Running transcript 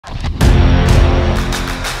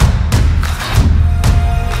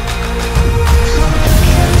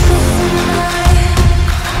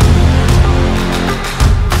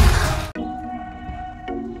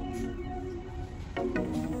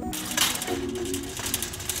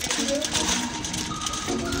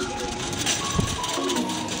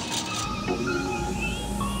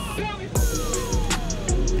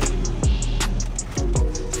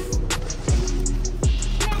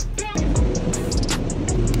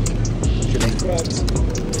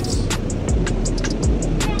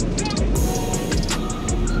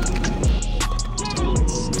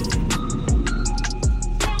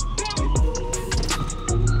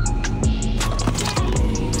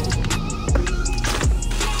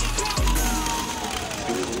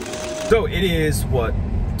So it is what,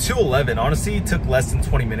 2:11. Honestly, it took less than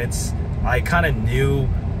 20 minutes. I kind of knew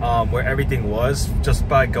where everything was just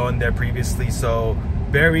by going there previously. So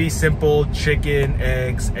very simple: chicken,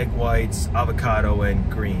 eggs, egg whites, avocado,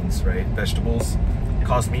 and greens, right? Vegetables. It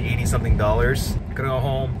cost me $80-something. I'm gonna go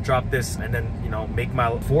home, drop this, and then, you know, make my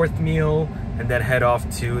 4th meal and then head off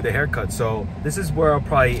to the haircut. So this is where I'll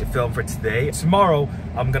probably film for today. Tomorrow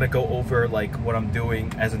I'm gonna go over like what I'm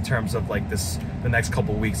doing as in terms of like the next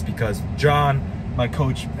couple weeks, because John, my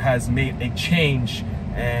coach, has made a change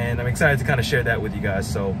and I'm excited to kind of share that with you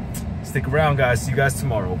guys. So stick around, guys. See you guys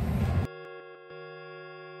tomorrow.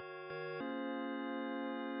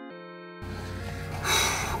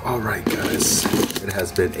 All right, guys, it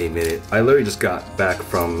has been a minute. I literally just got back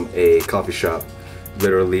from a coffee shop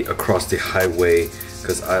literally across the highway,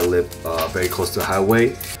 because I live very close to the highway.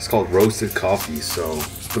 It's called Roasted Coffee, so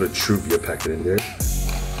just put a true beer packet in there.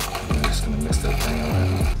 I'm just gonna mix that thing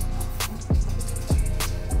around.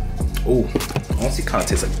 Oh, honestly kind of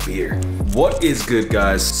tastes like beer. What is good,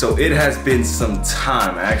 guys? So it has been some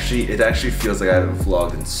time. It actually feels like I haven't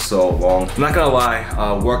vlogged in so long. I'm not gonna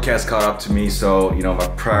lie, work has caught up to me, so you know, my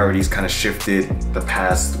priorities kind of shifted the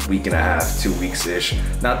past week and a half, 2 weeks-ish.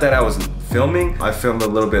 Not that I wasn't filming. I filmed a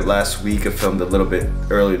little bit last week, I filmed a little bit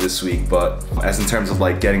earlier this week, but as in terms of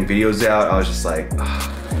like getting videos out, I was just like,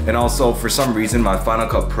 ugh. And also for some reason my Final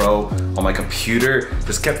Cut Pro on my computer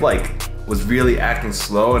just kept like, was really acting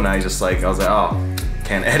slow, and I was like, oh,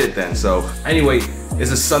 can't edit then. So anyway,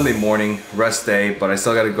 it's a Sunday morning, rest day, but I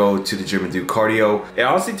still gotta go to the gym and do cardio. It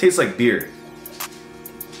honestly tastes like beer.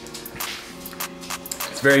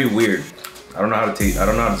 It's very weird. I don't know how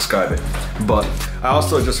to describe it. But I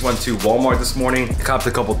also just went to Walmart this morning, copped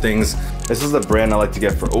a couple things. This is the brand I like to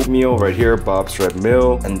get for oatmeal right here, Bob's Red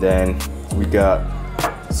Mill. And then we got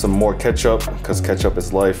some more ketchup, because ketchup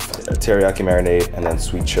is life, teriyaki marinade, and then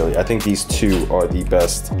sweet chili. I think these two are the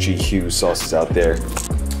best GQ sauces out there.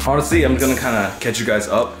 Honestly, I'm gonna kind of catch you guys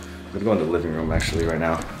up. I'm gonna go in the living room actually right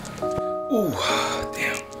now. Ooh,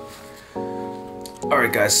 damn. All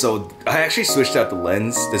right, guys, so I actually switched out the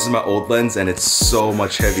lens. This is my old lens and it's so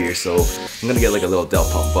much heavier, so I'm gonna get like a little Del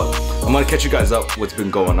pump, but I'm gonna catch you guys up what's been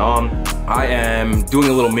going on. I am doing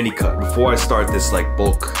a little mini cut before I start this like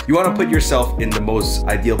bulk. You wanna put yourself in the most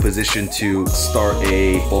ideal position to start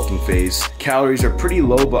a bulking phase. Calories are pretty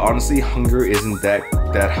low, but honestly, hunger isn't that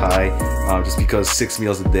high, just because 6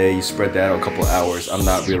 meals a day, you spread that out a couple of hours. I'm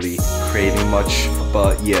not really craving much,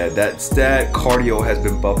 but yeah, that cardio has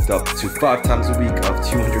been bumped up to 5 times a week of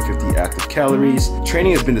 250 active calories.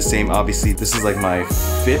 Training has been the same, obviously. This is like my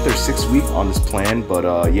 5th or 6th week on this plan,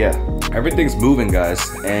 but yeah, everything's moving, guys.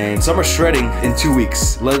 And summer shredding in 2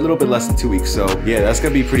 weeks, a little bit less than 2 weeks. So yeah, that's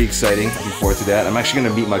gonna be pretty exciting. Looking forward to that. I'm actually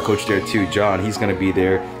gonna meet my coach there too, John. He's gonna be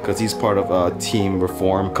there because he's part of Team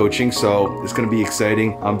Reform coaching. So it's gonna be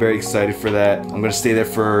exciting. I'm very excited for that. I'm gonna stay there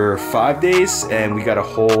for 5 days, and we got a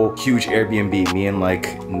whole huge Airbnb, me and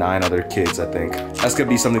like 9 other kids, I think. That's gonna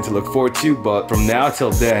be something to look forward to, but from now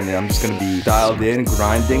till then, I'm just gonna be dialed in,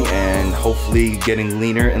 grinding, and hopefully getting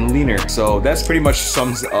leaner and leaner. So that's pretty much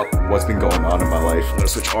sums up what's been going on in my life. I'm gonna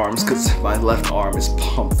switch arms because my left arm is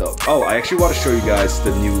pumped up. Oh, I actually want to show you guys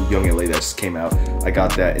the new Young LA that just came out. I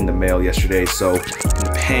got that in the mail yesterday. So in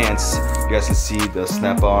the pants, you guys can see the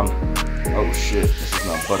snap-on. Oh shit, this is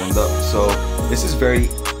not buttoned up. So this is very,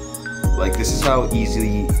 like, this is how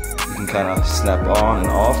easily you can kind of snap on and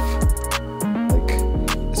off. Like,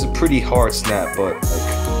 it's a pretty hard snap, but like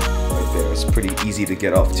right there, it's pretty easy to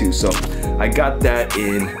get off too. So I got that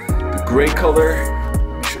in the gray color.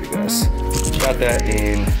 Let me show you guys. Got that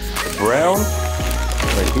in the brown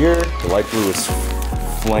right here. The light blue is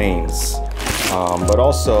flames, but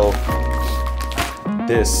also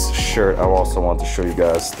this shirt I also want to show you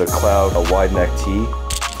guys, the Cloud, a wide neck tee.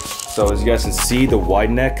 So as you guys can see, the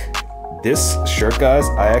wide neck, this shirt, guys,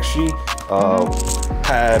 I actually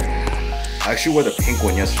wore the pink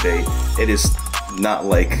one yesterday. It is not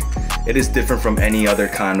like, it is different from any other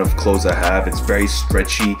kind of clothes I have. It's very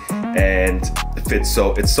stretchy and it fits,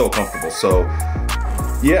 so it's so comfortable. So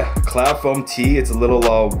yeah, Cloud foam tee. It's a little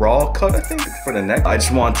raw cut, I think, for the neck. I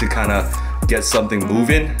just want to kind of get something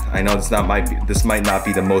moving. I know this might not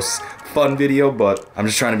be the most fun video, but I'm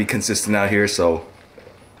just trying to be consistent out here. So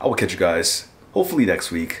I will catch you guys hopefully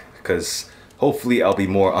next week, because hopefully I'll be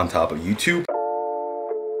more on top of YouTube.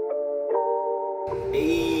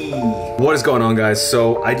 What is going on, guys?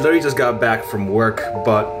 So I literally just got back from work,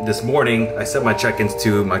 but this morning I sent my check-ins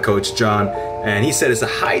to my coach John, and he said it's a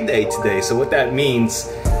high day today. So what that means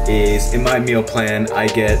is in my meal plan I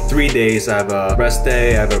get 3 days. I have a rest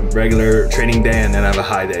day, I have a regular training day, and then I have a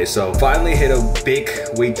high day. So finally hit a big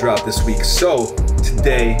weight drop this week. So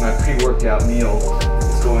today, my pre-workout meal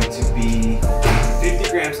is going to be 50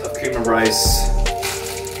 grams of cream of rice,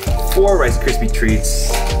 4 Rice Krispie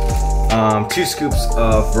treats, 2 scoops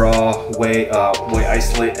of raw whey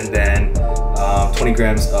isolate, and then 20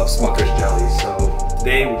 grams of Smucker's jelly. So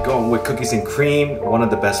today we're going with cookies and cream, one of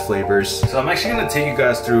the best flavors. So I'm actually gonna take you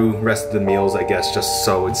guys through the rest of the meals, I guess, just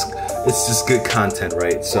so it's just good content,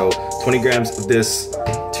 right? So 20 grams of this,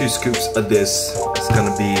 2 scoops of this. It's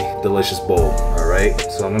gonna be a delicious bowl, all right?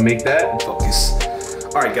 So I'm gonna make that and focus.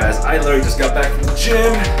 All right, guys, I literally just got back from the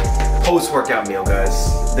gym. Post-workout meal,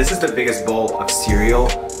 guys. This is the biggest bowl of cereal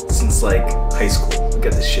since like high school. Look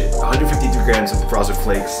at this shit. 153 grams of Frosted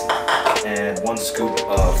Flakes and 1 scoop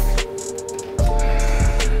of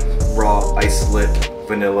raw isolate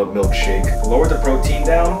vanilla milkshake. Lower the protein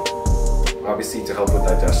down, obviously to help with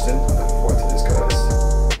digestion. I'm looking forward to this,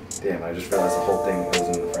 guys. Damn, I just realized the whole thing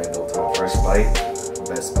was in the frame the whole time. First bite,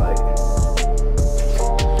 best bite.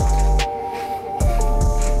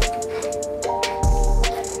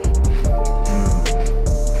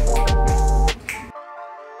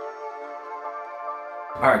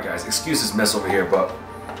 Alright guys, excuse this mess over here, but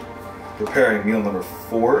preparing meal number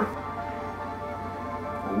 4.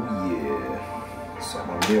 Oh yeah. So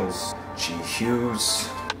my meals, G-Hughes,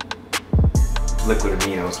 liquid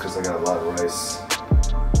aminos because I got a lot of rice.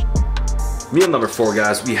 Meal number 4,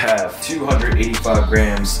 guys, we have 285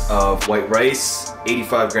 grams of white rice,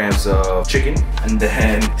 85 grams of chicken, and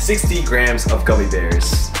then 60 grams of gummy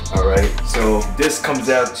bears. Alright, so this comes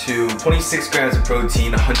out to 26 grams of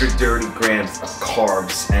protein, 130 grams of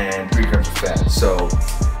carbs, and 3 grams of fat. So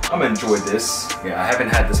I'm gonna enjoy this. Yeah, I haven't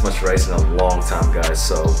had this much rice in a long time, guys,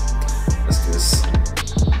 so let's do this.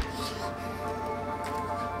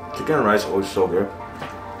 Chicken and rice always so good.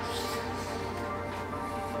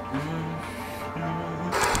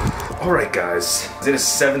 Alright guys, it is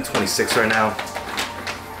 7:26 right now.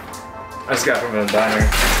 I just got from the diner.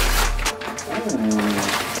 Ooh.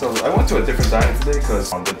 So I went to a different diner today because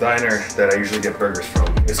the diner that I usually get burgers from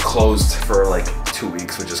is closed for like 2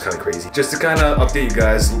 weeks, which is kind of crazy. Just to kind of update you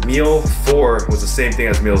guys, meal 4 was the same thing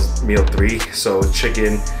as meal 3. So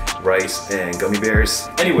chicken, rice, and gummy bears.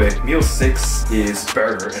 Anyway, meal 6 is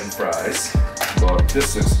burger and fries. But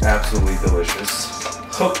this is absolutely delicious.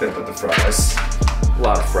 Hooked up with the fries. A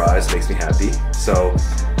lot of fries, makes me happy. So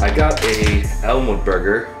I got a Elmwood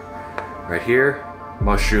burger right here,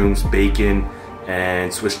 mushrooms, bacon,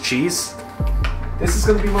 and Swiss cheese. This is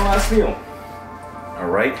gonna be my last meal. All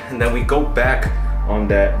right, and then we go back on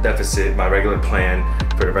that deficit, my regular plan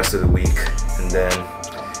for the rest of the week, and then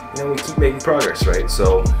we keep making progress, right?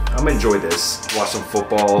 So I'm gonna enjoy this, watch some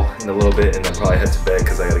football in a little bit, and then probably head to bed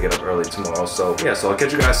because I gotta get up early tomorrow. So yeah, so I'll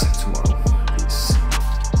catch you guys tomorrow. Peace.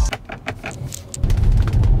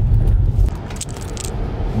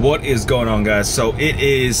 What is going on, guys? So it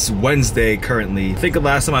is Wednesday currently. I think the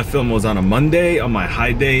last time I filmed was on a Monday on my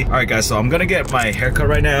high day. All right guys, so I'm gonna get my haircut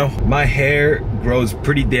right now. My hair grows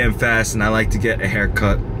pretty damn fast and I like to get a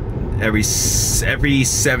haircut every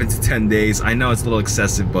 7 to 10 days. I know it's a little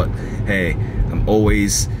excessive, but hey,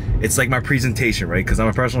 it's like my presentation, right? Because I'm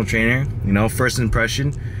a personal trainer, first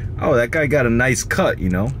impression, oh, that guy got a nice cut,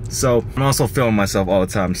 So I'm also filming myself all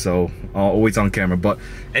the time, so always on camera. But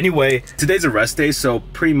anyway, today's a rest day, so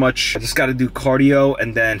pretty much I just got to do cardio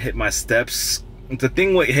and then hit my steps. The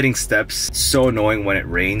thing with hitting steps, it's so annoying when it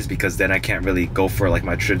rains because then I can't really go for like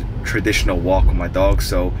my traditional walk with my dog.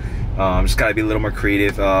 So I'm just gotta be a little more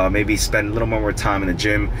creative, maybe spend a little more time in the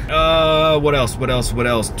gym. What else?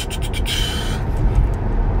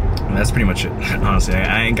 That's pretty much it. Honestly,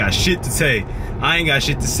 I ain't got shit to say.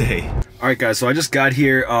 All right, guys. So I just got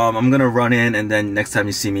here. I'm gonna run in, and then next time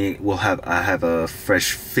you see me, I have a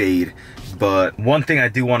fresh fade. But one thing I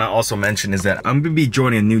do want to also mention is that I'm gonna be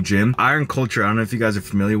joining a new gym, Iron Culture. I don't know if you guys are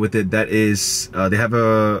familiar with it. That is, they have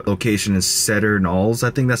a location in Cedar Knolls. I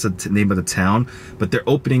think that's the name of the town. But they're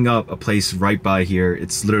opening up a place right by here.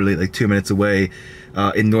 It's literally like 2 minutes away.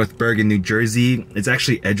 In North Bergen, New Jersey. It's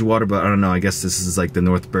actually Edgewater, but I don't know. I guess this is like the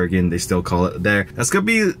North Bergen. They still call it there. That's gonna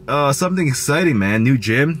be something exciting, man. New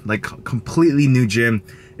gym, like completely new gym.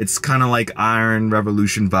 It's kind of like Iron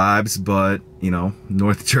Revolution vibes, but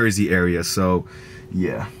North Jersey area. So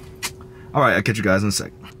yeah. All right, I'll catch you guys in a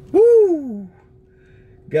sec. Woo!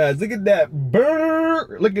 Guys, look at that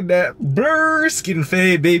burr! Look at that burr! Skin and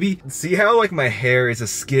fade, baby. See how like my hair is a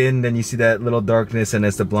skin, then you see that little darkness, and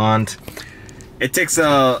it's the blonde. It takes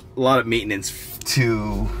a lot of maintenance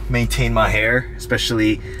to maintain my hair,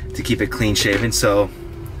 especially to keep it clean shaven. So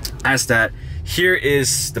as that, here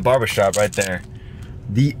is the barbershop right there.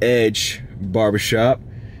 The Edge Barbershop.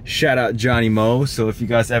 Shout out Johnny Mo. So if you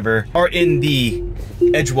guys ever are in the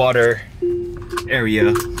Edgewater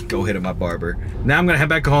area, go hit up my barber. Now I'm gonna head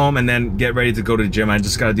back home and then get ready to go to the gym. I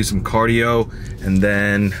just gotta do some cardio and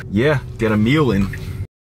then, yeah, get a meal in.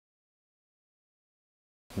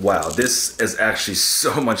 Wow, this is actually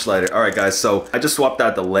so much lighter. All right, guys, so I just swapped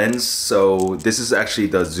out the lens. So this is actually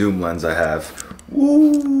the zoom lens I have.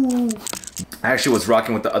 Woo! I actually was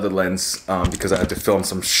rocking with the other lens because I had to film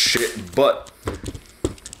some shit, but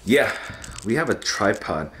yeah, we have a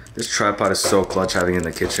tripod. This tripod is so clutch having in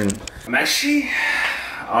the kitchen.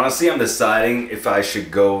 Honestly, I'm deciding if I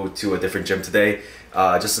should go to a different gym today,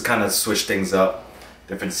 just to kind of switch things up,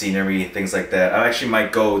 different scenery, things like that. I actually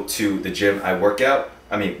might go to the gym I work at,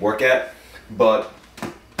 but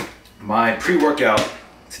my pre-workout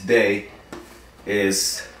today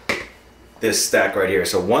is this stack right here.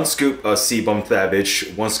 So 1 scoop of Cbum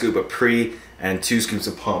Savage, 1 scoop of pre, and 2 scoops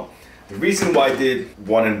of pump. The reason why I did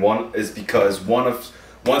 1 and 1 is because one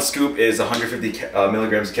scoop is 150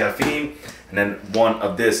 milligrams of caffeine, and then 1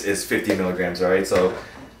 of this is 50 milligrams, all right? So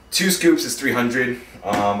 2 scoops is 300.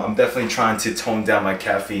 I'm definitely trying to tone down my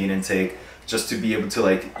caffeine intake just to be able to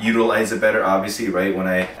like utilize it better, obviously, right? When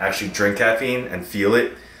I actually drink caffeine and feel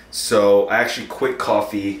it. So I actually quit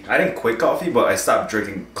coffee. I didn't quit coffee, but I stopped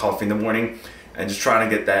drinking coffee in the morning and just trying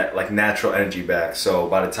to get that like natural energy back. So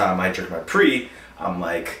by the time I drink my pre, I'm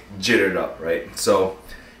like jittered up, right? So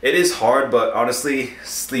it is hard, but honestly,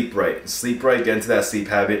 sleep right, get into that sleep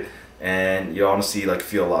habit, and you honestly like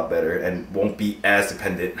feel a lot better and won't be as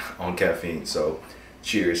dependent on caffeine. So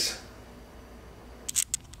cheers.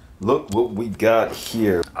 Look what we got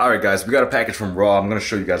here. All right, guys, we got a package from Raw. I'm gonna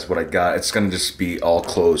show you guys what I got. It's gonna just be all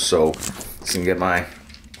closed, so I'm gonna get my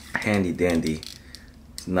handy dandy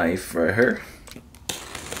knife right here.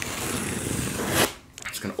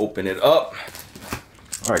 Just gonna open it up.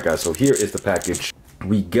 All right, guys, so here is the package.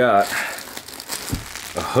 We got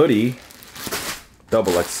a hoodie,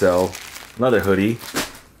 double XL, another hoodie,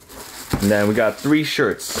 and then we got 3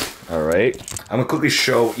 shirts. All right, I'm gonna quickly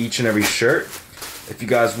show each and every shirt. If you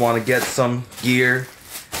guys want to get some gear,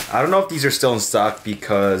 I don't know if these are still in stock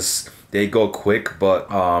because they go quick, but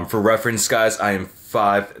for reference, guys, I am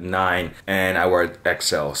 5'9" and I wear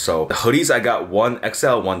XL. So the hoodies, I got 1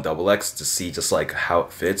 XL, 1 XX to see just like how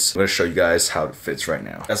it fits. I'm gonna show you guys how it fits right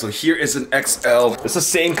now. So here is an XL. It's the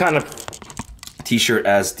same kind of t-shirt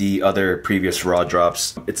as the other previous Raw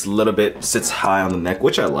drops. It's a little bit sits high on the neck,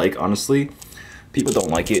 which I like, honestly. People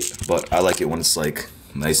don't like it, but I like it when it's like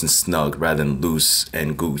nice and snug rather than loose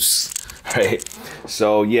and goose, right?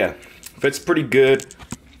 So yeah, fits pretty good.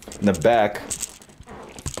 In the back,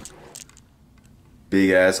 big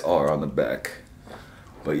ass R on the back.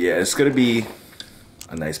 But yeah, it's gonna be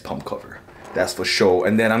a nice pump cover, that's for sure.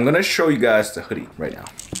 And then I'm gonna show you guys the hoodie right now.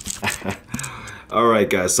 All right,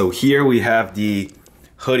 guys, so here we have the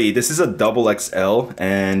hoodie. This is a double XL,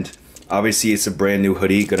 and obviously it's a brand new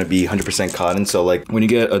hoodie, gonna be 100% cotton. So like when you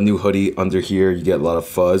get a new hoodie under here, you get a lot of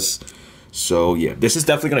fuzz. So yeah, this is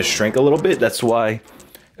definitely gonna shrink a little bit. That's why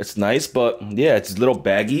it's nice, but yeah, it's a little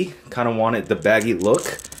baggy. Kind of wanted the baggy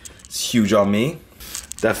look. It's huge on me.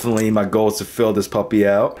 Definitely my goal is to fill this puppy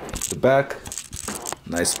out. The back,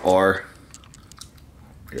 nice R.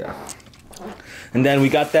 Yeah. And then we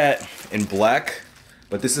got that in black,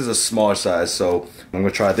 but this is a smaller size. So I'm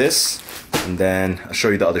gonna try this, and then I'll show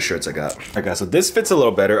you the other shirts I got. All right, guys, so this fits a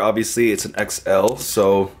little better. Obviously, it's an XL,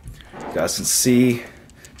 so you guys can see.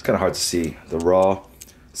 It's kind of hard to see the Raw.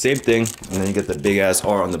 Same thing, and then you get the big ass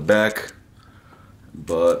R on the back.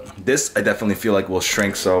 But this, I definitely feel like will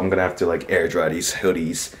shrink, so I'm gonna have to like air dry these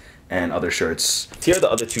hoodies and other shirts. Here are the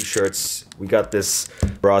other 2 shirts. We got this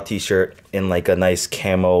Raw t-shirt in like a nice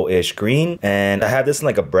camo-ish green, and I have this in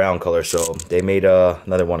like a brown color, so they made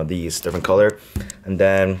another one of these, different color. And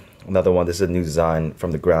then another one, this is a new design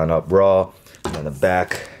from the ground up, Raw. And then the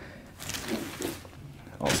back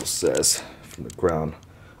also says from the ground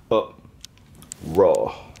up,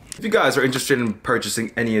 Raw. If you guys are interested in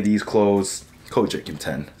purchasing any of these clothes, code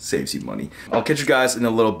JKIM10 saves you money. I'll catch you guys in a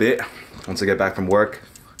little bit once I get back from work,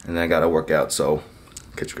 and then I gotta work out, so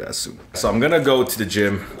catch you guys soon. So I'm gonna go to the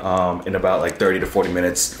gym in about like 30 to 40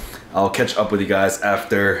 minutes. I'll catch up with you guys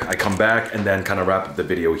after I come back and then kind of wrap up the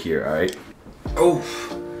video here, all right? Oh,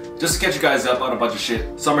 just to catch you guys up on a bunch of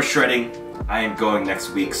shit. Summer shredding, I am going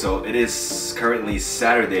next week, so it is currently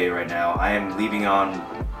Saturday right now. I am leaving on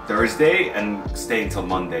Thursday and staying till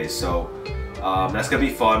Monday, so that's gonna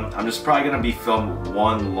be fun. I'm just probably gonna be filming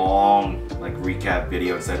 1 long like recap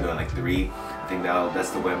video instead of doing like 3. I think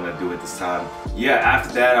that's the way I'm gonna do it this time. Yeah,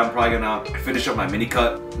 after that I'm probably gonna finish up my mini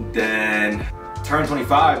cut, then turn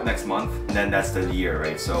 25 next month, and then that's the year,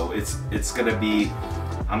 right? So it's gonna be,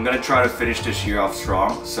 I'm gonna try to finish this year off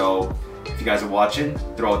strong. So If you guys are watching,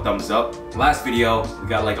 throw a thumbs up. Last video, we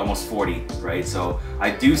got like almost 40, right? So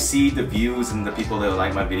I do see the views and the people that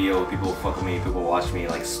like my video, people who fuck with me, people who watch me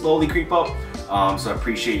like slowly creep up. So I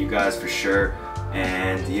appreciate you guys for sure.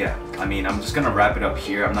 And yeah, I mean, I'm just gonna wrap it up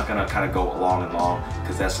here. I'm not gonna kind of go long and long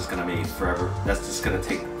because that's just gonna be forever. That's just gonna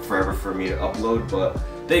take forever for me to upload. But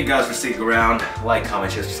thank you guys for sticking around. Like,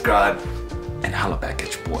 comment, share, subscribe, and holla back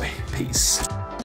at your boy. Peace.